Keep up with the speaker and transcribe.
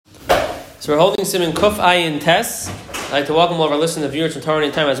So we're holding Siman Kuf Ayin Tes. I'd like to welcome all of our listeners and viewers from Torah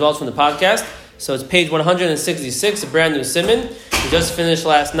Anytime as well as from the podcast. So it's page 166, a brand new Siman. We just finished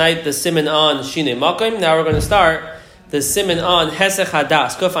last night the Siman on Shinei Makim. Now we're going to start the Siman on Hesech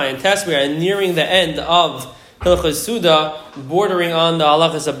Hadas, Kuf Ayin Tes. We are nearing the end of Hilchos Suda, bordering on the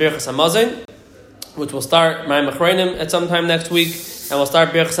halachas of Birchas Hamazon, which will start Mayim Achronim at some time next week, and we'll start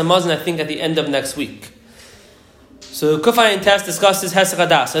Birchas Hamazon, I think, at the end of next week. So Kuf Ayin Tes discusses Hesech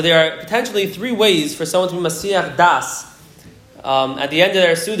Hadas. So there are potentially three ways for someone to be Masiach Das at the end of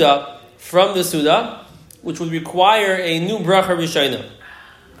their Suda, from the Suda, which would require a new Bracha Rishona.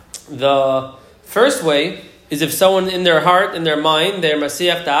 The first way is if someone in their heart, in their mind, they're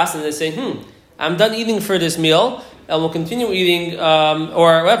Masiach Das, and they say, I'm done eating for this meal, and will continue eating,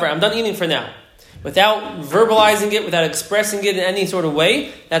 or whatever, I'm done eating for now. Without verbalizing it, without expressing it in any sort of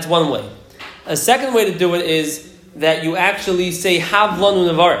way, that's one way. A second way to do it is that you actually say, Hav lanu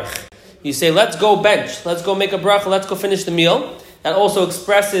nevarich. You say, let's go bench, let's go make a bracha, let's go finish the meal. That also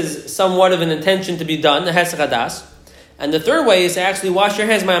expresses somewhat of an intention to be done, the Hesech Hadas. And the third way is to actually wash your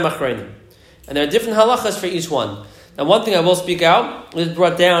hands, Mayim Achronim. And there are different halachas for each one. Now, one thing I will speak out is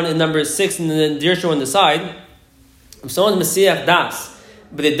brought down in number 6 in the Dirshu on the side. If someone's Masiach Das,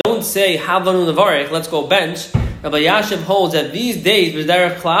 but they don't say, Hav lanu nevarich, let's go bench, Rabbi Yashiv holds that these days,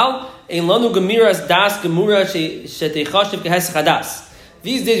 b'derech klal, ein lanu gemiras das gemura shetechashiv kehesech hadas.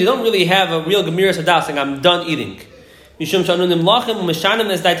 These days, you don't really have a real gemiras hadas, like I'm done eating. Mishum shanunim lachim u'mishanim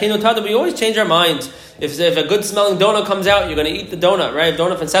as daitenu tada. We always change our minds. If a good smelling donut comes out, you're going to eat the donut, right? If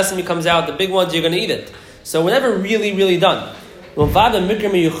donut from sesame comes out, the big ones, you're going to eat it. So we're never really, really done.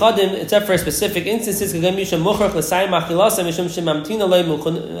 Except for specific instances, there's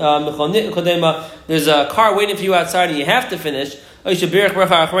a car waiting for you outside and you have to finish. Unless you make a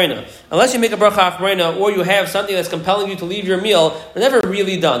bracha achrona, or you have something that's compelling you to leave your meal, we're never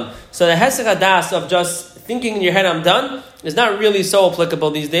really done. So the Hesech Hadas of just thinking in your head, I'm done, is not really so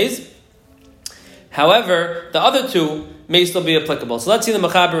applicable these days. However, the other two may still be applicable. So let's see the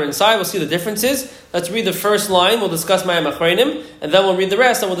Mechaber inside, we'll see the differences. Let's read the first line, we'll discuss Mayim Achronim, and then we'll read the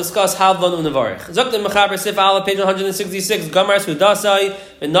rest, and we'll discuss Hav lanu nevarich. Zok the Mechaber Sif Aleph, page 166, Gamar Sudasai,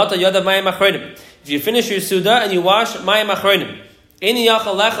 V'nata Yadav Mayim Achronim. If you finish your Suda and you wash Mayim Achronim, you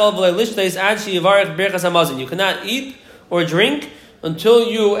cannot eat or drink until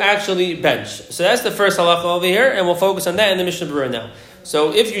you actually bench. So that's the first halacha over here, and we'll focus on that in the Mishna Berura now.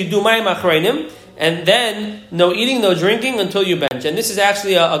 So if you do Mayim Achronim, and then no eating, no drinking until you bench. And this is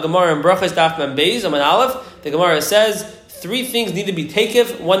actually a Gemara in Brachas Daf Mem Beis, Amud Aleph. The Gemara says three things need to be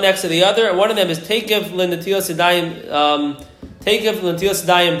takif, one next to the other, and one of them is takif l'netilas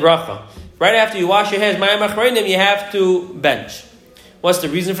yadayim bracha. Right after you wash your hands, Mayim Achronim, you have to bench. What's the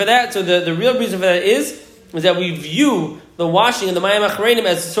reason for that? So the real reason for that is that we view the washing and the Mayim Achronim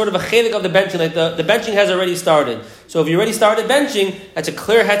as sort of a chelik of the benching, like the benching has already started. So if you already started benching, that's a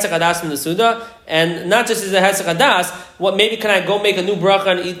clear Hesech Hadas from the Suda, and not just as a Hesech Hadas, maybe can I go make a new bracha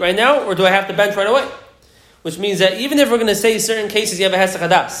and eat right now, or do I have to bench right away? Which means that even if we're going to say certain cases you have a Hesech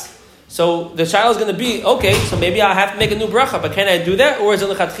Hadas, so the child is going to be, okay, so maybe I have to make a new bracha, but can I do that, or is it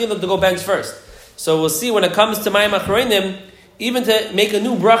l'chatchila to go bench first? So we'll see when it comes to Mayim Achronim, even to make a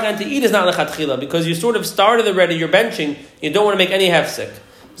new bracha and to eat is not l'chatchila, because you sort of started already, you're benching, you don't want to make any hefsek.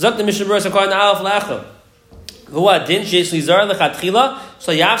 Zok the Mishna Berura Sakon Aleph Lecha. V'hu adin sheyesh lizar l'chatchila,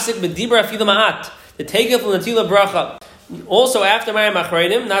 so yafsik b'dibra afilu ma'at. The takef l'natila bracha. Also after Mayim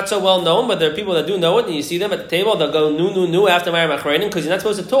Achronim, not so well known, but there are people that do know it, and you see them at the table, they'll go nu after Mayim Achronim, because you're not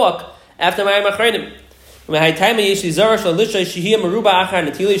supposed to talk after Mayim Achronim.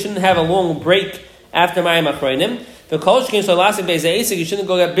 You shouldn't have a long break after Mayim Achronim. You shouldn't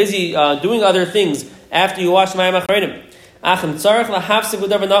go get busy doing other things after you wash Mayim Achronim.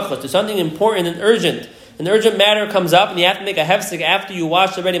 To something important and urgent. An urgent matter comes up and you have to make a hefsek after you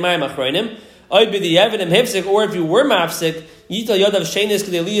wash already Mayim Achronim. Or if you were mafsik, you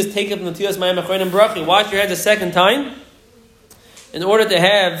wash your hands a second time in order to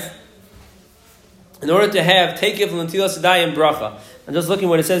have takif l'netilas yadayim bracha. I'm just looking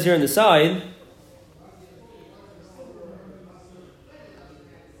what it says here on the side.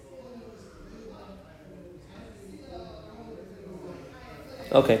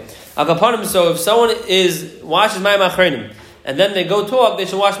 Okay. So if someone washes Mayim Achronim and then they go talk, they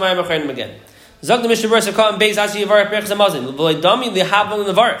should wash Mayim Achronim again. Zok the Mishna Berura Sakon Beis Asi Yivarech Birchas Hamazon. V'loidami lihav lanu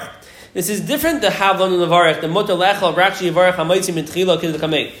nevarich. This is different. The hav lanu nevarich, the mutar lechal rakshi yivarech hamotzim mitchila kid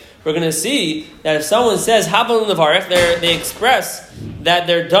kamei. We're going to see that if someone says hav lanu nevarich, they express that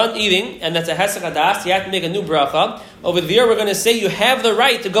they're done eating, and that's a Hesech Hadas. You have to make a new bracha. Over there, we're going to say you have the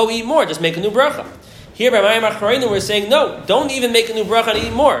right to go eat more. Just make a new bracha. Here by Mayim Achronim, we're saying no, don't even make a new bracha and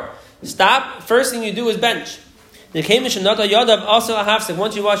eat more. Stop. First thing you do is bench. The Kamish Nata Yadav also a hafsik.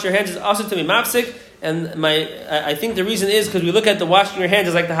 Once you wash your hands, it's also to be mapsik. And I think the reason is because we look at the washing your hands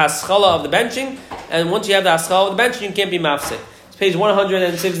as like the haskala of the benching, and once you have the haskala of the benching, you can't be mafsik. It's page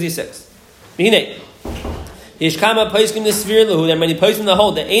 166. Mihine. Yishkama paiskim nisvir lahu. There are many paiskim to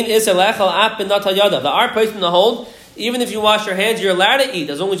hold. The ain is elechal ap ben nata yadav. There are paiskim to hold. Even if you wash your hands, you're allowed to eat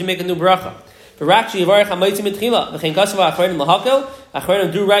as long as you make a new bracha. V'rakshi yivarech hamaytzim etchila. V'chein kasava achronim lahakel.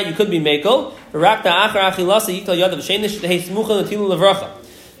 Achronim do right. You could be mekel. V'rak da achar achilasa yital yadav. V'sheinish tehei smucha netilu levracha.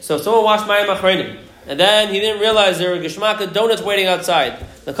 So if someone washed Mayim Achronim, and then he didn't realize there were Geshmaka donuts waiting outside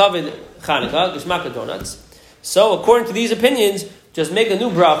the covered Chanukah, Geshmaka donuts. So according to these opinions, just make a new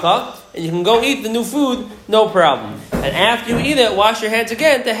bracha, and you can go eat the new food, no problem. And after you eat it, wash your hands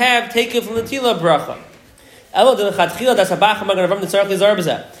again to have take it from the tila bracha.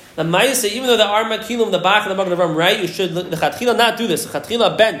 The Ma'isa, even though there are makilim, the bach and the Magen Avram, right, you should the chatchila not do this. The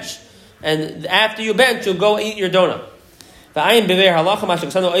chatchila bench, and after you bench, you'll go eat your donut. In the Bir Halacha,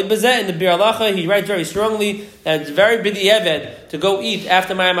 he writes very strongly that it's very b'di'eved to go eat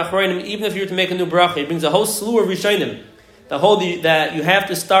after Mayim Achronim, even if you were to make a new bracha. He brings a whole slew of Rishonim that you have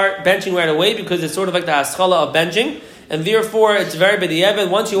to start benching right away because it's sort of like the haskala of benching, and therefore it's very b'di'eved.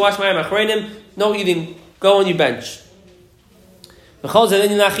 Once you wash Mayim Achronim, no eating, go and you bench. This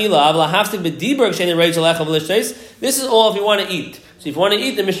is all if you want to eat. So if you want to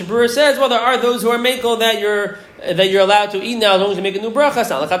eat, the Mishna Berura says, well, there are those who are makel that you're allowed to eat now as long as you make a new bracha. It's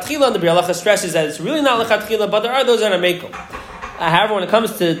not lechatchila, and the Bir Halacha stresses that it's really not lechatchila, but there are those that are makel. However, when it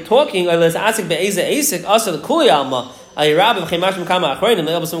comes to talking, to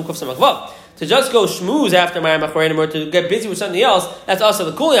just go shmooze after Mayim Achronim or to get busy with something else, that's also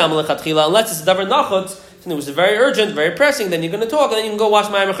the kuli alma lechatchila, unless it's davar nachutz. And it was very urgent, very pressing, then you're going to talk, and then you can go wash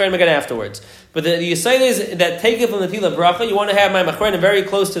Mayim Achronim again afterwards. But the Yisrael is that take it from the Tila Bracha, you want to have Mayim Achronim very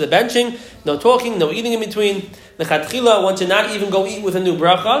close to the benching, no talking, no eating in between. The Chatchila wants to not even go eat with a new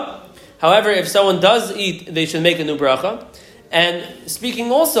Bracha. However, if someone does eat, they should make a new Bracha. And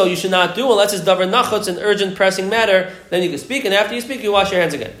speaking also, you should not do, unless it's Davar Nachutz, an urgent, pressing matter, then you can speak, and after you speak, you wash your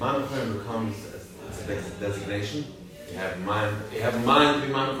hands again. Mayim Achronim becomes a designation. You have mind to be Mayim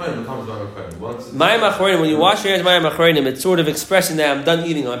Achronim, becomes Mayim Achronim. Mayim Achronim, when you wash your hands Mayim Achronim, it's sort of expressing that I'm done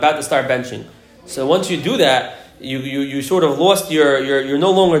eating, I'm about to start benching. So once you do that, you sort of lost you're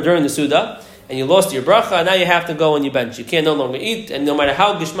no longer during the Suda, and you lost your bracha, and now you have to go and you bench. You can't no longer eat, and no matter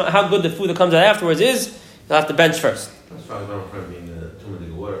how good the food that comes out afterwards is, you'll have to bench first. As far as Mayim Achronim being too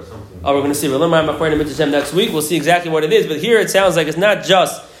many water or something. Oh, we're going to see. We'll learn Mayim Achronim Mitzvah next week. We'll see exactly what it is, but here it sounds like it's not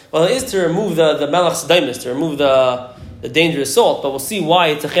just, well, it is to remove the melech sedaimis, to remove the dangerous salt, but we'll see why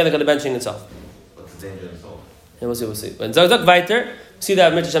it's a chelik of the benching itself. What's the dangerous salt? And we'll see. And Zog weiter, we'll see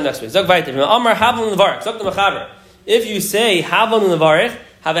that Mitzvah next week. Zog weiter. Amar havon levarich. Zog the mechaber. If you say havon levarich,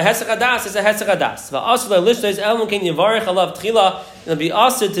 have a hesek hadas, it's a hesek hadas. Va'asla lishtais elon ken yivarich alav tchila. It'll be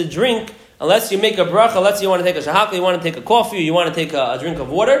asked to drink unless you make a bracha. Let's say you want to take a shahakli, you want to take a coffee, you want to take a drink of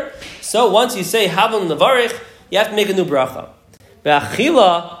water. So once you say havon levarich, you have to make a new bracha.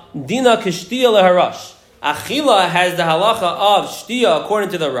 Ve'achila dina kishtiya leharash. Achila has the halacha of shtiya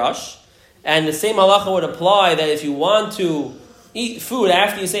according to the Rush, and the same halacha would apply that if you want to eat food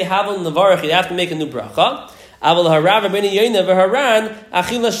after you say havon levarich, you have to make a new bracha. Aval harav Rabbeinu Yoina v'haran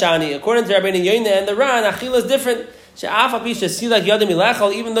achila shani. According to Rabbeinu Yoina and the Ran, achila is different. She'af api shesilak yadam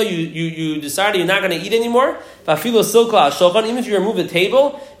milachal. Even though you decided you're not going to eat anymore, v'afilo silkla shulchan. Even if you remove the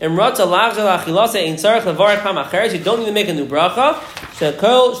table and ratza lachzel achilase ein tzarich levarich pam acheres, you don't need to make a new bracha.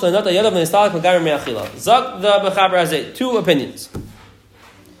 She'kol shlenot yadav neistalak l'gamer me'achila. Zak the mechaber has two opinions.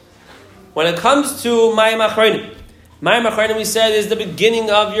 When it comes to Mayim Achronim, Mayim Achronim, we said, is the beginning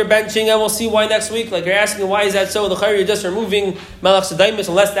of your benching, and we'll see why next week. Like you're asking, why is that so? The chayr, you're just removing melech sedaimis,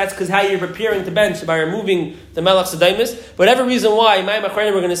 unless that's because how you're preparing to bench by removing the melech sedaimis. Whatever reason why, Mayim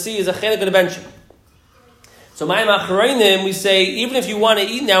Achronim we're going to see is a chelik of the benching. So Mayim Achronim, we say, even if you want to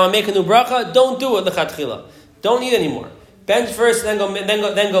eat now and make a new bracha, don't do it lechatchila. Don't eat anymore. Bench first, then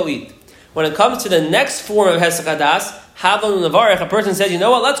go eat. When it comes to the next form of hesek hadas, havon levarich, a person says, you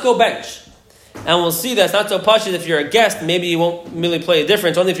know what? Let's go bench. And we'll see that's not so pashut. If you're a guest, maybe you won't really play a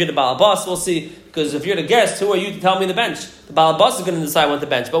difference. Only if you're the balabas, we'll see. Because if you're the guest, who are you to tell me the bench? The balabas is going to decide when to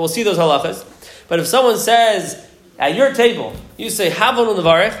bench. But we'll see those halachas. But if someone says, at your table, you say, havon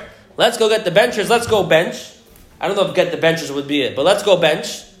levarich, let's go get the benchers, let's go bench. I don't know if get the benchers would be it, but let's go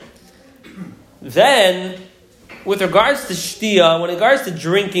bench. Then, with regards to shtiya, when regards to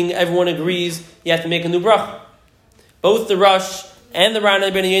drinking, everyone agrees you have to make a new bracha. Both the Rush and the Ran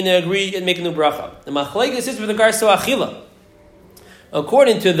and Ben Yena agree and make a new bracha. The machlekes is with regards to achila.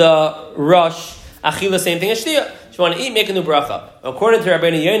 According to the Rush, achila same thing as shtiya. If you want to eat, make a new bracha. According to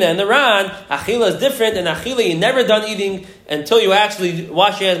Rabbeinu Yonah and the Ran, achila is different, and achila you're never done eating until you actually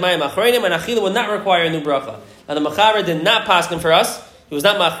wash your hands Mayim Achronim, and achila would not require a new bracha. Now the Mechaber did not paskin for us. He was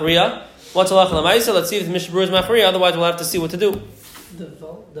not machriya. What's halacha l'maisa? Let's see if the Mishna Berura is machriya. Otherwise, we'll have to see what to do.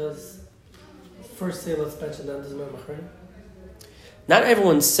 Does first say let's bench and then does Mayim Achronim? Not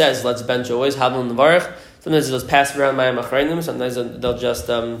everyone says let's bench always. Havon Nevarich. Sometimes they'll just pass around Mayim Achronim. Sometimes they'll just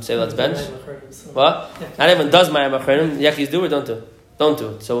say let's bench. What? Yeah. Not everyone does Mayim Achronim. Yakis do or don't do? Don't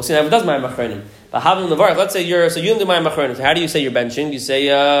do it. So we'll see. Not everyone does Mayim Achronim. But Havon Nevarich. Let's say you don't do Mayim Achronim. So how do you say you're benching? You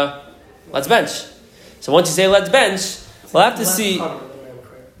say let's bench. So once you say let's bench, we'll have to see.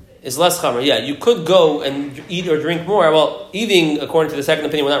 It's less chamer. Yeah, you could go and eat or drink more. Well, eating, according to the second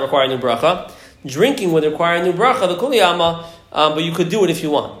opinion, will not require a new bracha. Drinking would require a new bracha, the kuliyama, but you could do it if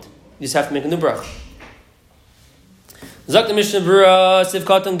you want. You just have to make a new bracha. Zak the Mishna Berura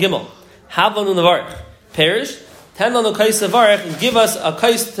Sivkatan Gimel. Havanu Nevarich. Perish. Ten lanu kais Nevarich. Give us a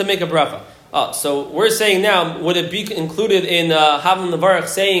kais to make a bracha. So we're saying now, would it be included in Havanu Nevarich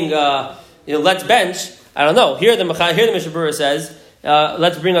saying, let's bench? I don't know. Here the Mishna Berura says,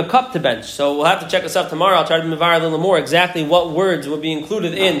 let's bring a cup to bench. So we'll have to check this out tomorrow. I'll try to mevar a little more exactly what words would be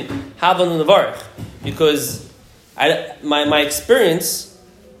included in Havanu Nevarich. Because my experience,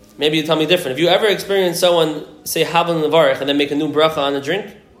 maybe you tell me different. Have you ever experienced someone say Havanu Nevarich and then make a new bracha on a drink?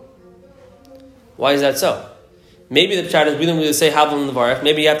 Why is that so? Maybe the pshat is we don't really say Havanu Nevarich.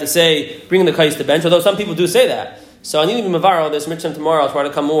 Maybe you have to say bring the kais to bench, although some people do say that. So I need to be mevar all this. Tomorrow I'll try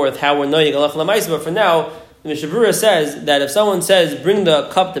to come more with how we're knowing halacha l'maisa. But for now, the Mishna Berura says that if someone says bring the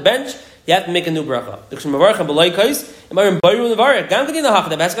cup to bench, you have to make a new bracha.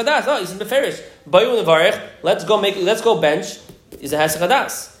 Let's go bench. Is a hesach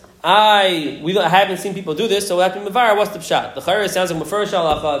hadas. I haven't seen people do this, so we have to be mevar. What's the pshat? The chayre sounds like mefurish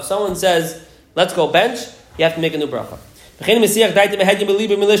halacha. If someone says let's go bench, you have to make a new bracha. If you mesiach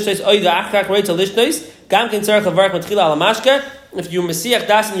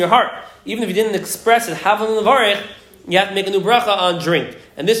das in your heart, even if you didn't express it, Havanu Nevarich, you have to make a new bracha on drink.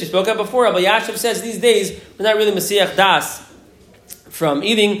 And this we spoke about before. But Yashiv says these days we're not really mesiach das from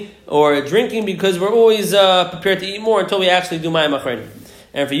eating or drinking because we're always prepared to eat more until we actually do Mayim Achronim.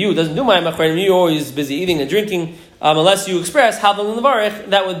 And for you who doesn't do Mayim Achronim, you're always busy eating and drinking. Unless you express Havanu Nevarich,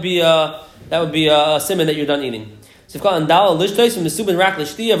 that would be a simon that you're done eating. So if called andala lishtois from the subin rak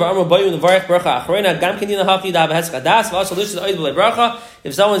lishtia v'amru bayu nevarich bracha achrona gam kedina hafi da b'hesach adas v'asal lishtos oid b'lei bracha.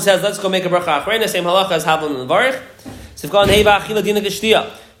 If someone says let's go make a bracha achrona, same halacha as Havanu Nevarich. So if called heiva achila dina geshtia.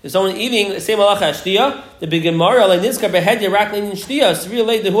 If someone eating same halacha as shtia, the big gemara like nizkar behedya rak leinin shtia. So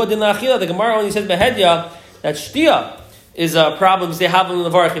relate the huad dina achila. The gemara only says behedya that shtia is a problem. Say Havanu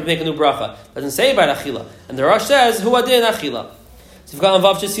Nevarich if you make a new bracha. Doesn't say about achila. And the Rosh says huad din achila. So if you've got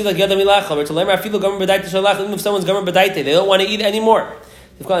involved, just see like Yadam Ilacha, or to learn Afilu Gomer B'daite Shalach, even if someone's Gomer B'daite, they don't want to eat anymore.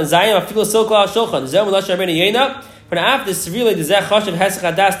 If you've got Zayim Afilu Silkla Shulchan, Zeh Melash Rabbeinu Yonah, for now after this really the Zeh Chashav Hesach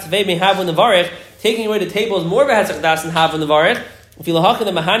Hadas Tvei May Havanu Nevarich, taking away the table is more of a Hesach Hadas than Havanu Nevarich. If you look at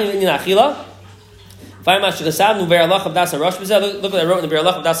the Mahani in Achila, look what I wrote in the Be'er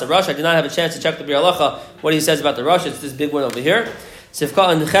Alach of Das Rosh. I did not have a chance to check the Be'er Alach, what he says about the Rosh. It's this big one over here. So if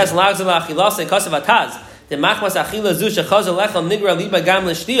called in Ches Lagzal Achila, say Kasav Ataz. The machmas achila zu shechazal lechem nigra liba gam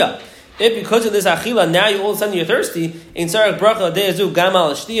l'shtia. If because of this achila now you all of a sudden you're thirsty, in sarach bracha de'azu gam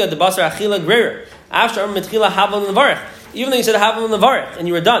al l'shtia the basar achila greater. After mitchila Havanu Nevarich, even though you said Havanu Nevarich and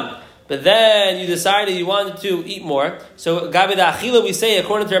you were done, but then you decided you wanted to eat more. So gabi the achila we say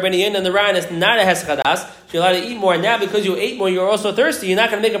according to Rabbeinu Yonah and the Ran is not a hesach hadas. So you're allowed to eat more. Now because you ate more, you're also thirsty. You're not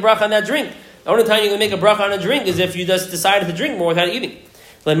going to make a bracha on that drink. The only time you're going to make a bracha on a drink is if you just decided to drink more without eating.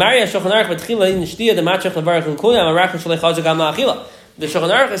 The Shulchan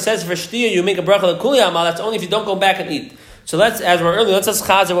Aruch says for shtia you make a bracha l'kuliyam. That's only if you don't go back and eat. So let's just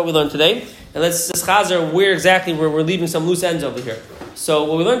chazer what we learned today, and let's just chazer where exactly we're leaving some loose ends over here. So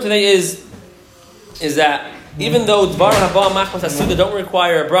what we learned today is that even though dvar haba machmas hasuda don't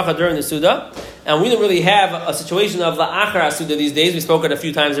require a bracha during the suda, and we don't really have a situation of la'achar hasuda these days. We spoke it a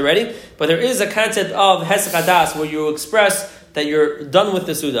few times already, but there is a concept of hesach hadas where you express that you're done with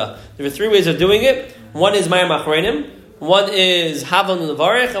the Suda. There are three ways of doing it. One is Mayim Achronim, one is Havanu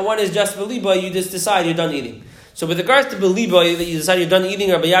Nevarich, and one is just Beliba, you just decide you're done eating. So with regards to Beliba, that you decide you're done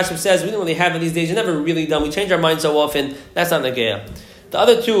eating, Rabbi Yashiv says, we don't really have it these days, you're never really done, we change our mind so often, that's not Nageya. The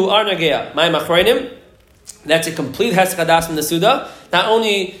other two are Nageya. Mayim Achronim, that's a complete Hesach Hadas in the Suda. Not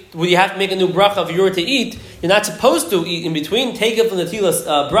only would you have to make a new bracha if you were to eat, you're not supposed to eat in between, take it from the Tilas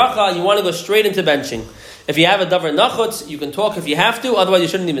bracha, you want to go straight into benching. If you have a davar nachutz, you can talk if you have to. Otherwise, you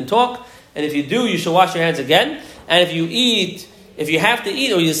shouldn't even talk. And if you do, you should wash your hands again. And if you eat If you have to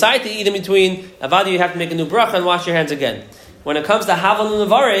eat or you decide to eat in between, avadi, you have to make a new bracha and wash your hands again. When it comes to Haval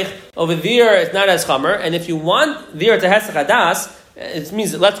Nevarech, over there it's not as chamer, and if you want there to Hesach Hadas, it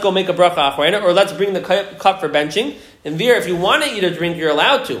means let's go make a bracha achrayna, or let's bring the cup for benching. And there, if you want to eat or drink, you're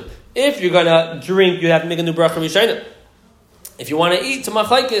allowed to. If you're going to drink, you have to make a new bracha rishayna. If you want to eat, to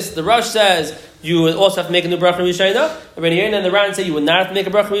machlekes, the Rosh says you would also have to make a new bracha rishayna. Rabbi Yehuda and the Ran say you would not have to make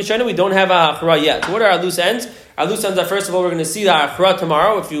a bracha rishayna. We don't have a hachra yet. So what are our loose ends? Our loose ends are, first of all, we're going to see the hachra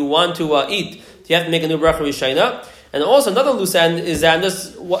tomorrow. If you want to eat, you have to make a new bracha rishayna. And also another loose end is that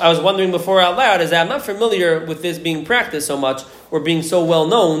I was wondering before out loud, is that I'm not familiar with this being practiced so much or being so well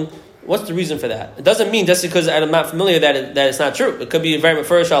known. What's the reason for that? It doesn't mean just because I'm not familiar that it's not true. It could be a very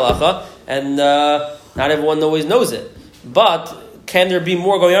mefurish halacha, and not everyone always knows it. But can there be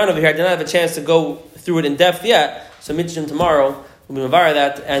more going on over here? I did not have a chance to go through it in depth yet. So Mitzvah tomorrow, we'll be mavara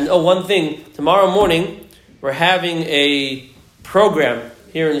that. And one thing, tomorrow morning, we're having a program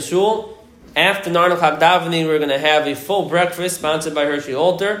here in the shul. After Narnach HaDavening, we're going to have a full breakfast sponsored by Hershey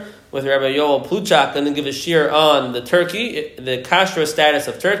Alter with Rabbi Yoel Pluchak, going to give a shir on the turkey, the kashrus status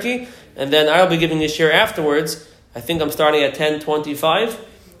of turkey, and then I'll be giving a shir afterwards. I think I'm starting at 10:25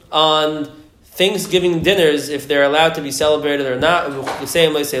 on Thanksgiving dinners, if they're allowed to be celebrated or not.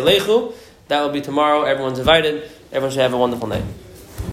 That will be tomorrow. Everyone's invited. Everyone should have a wonderful night.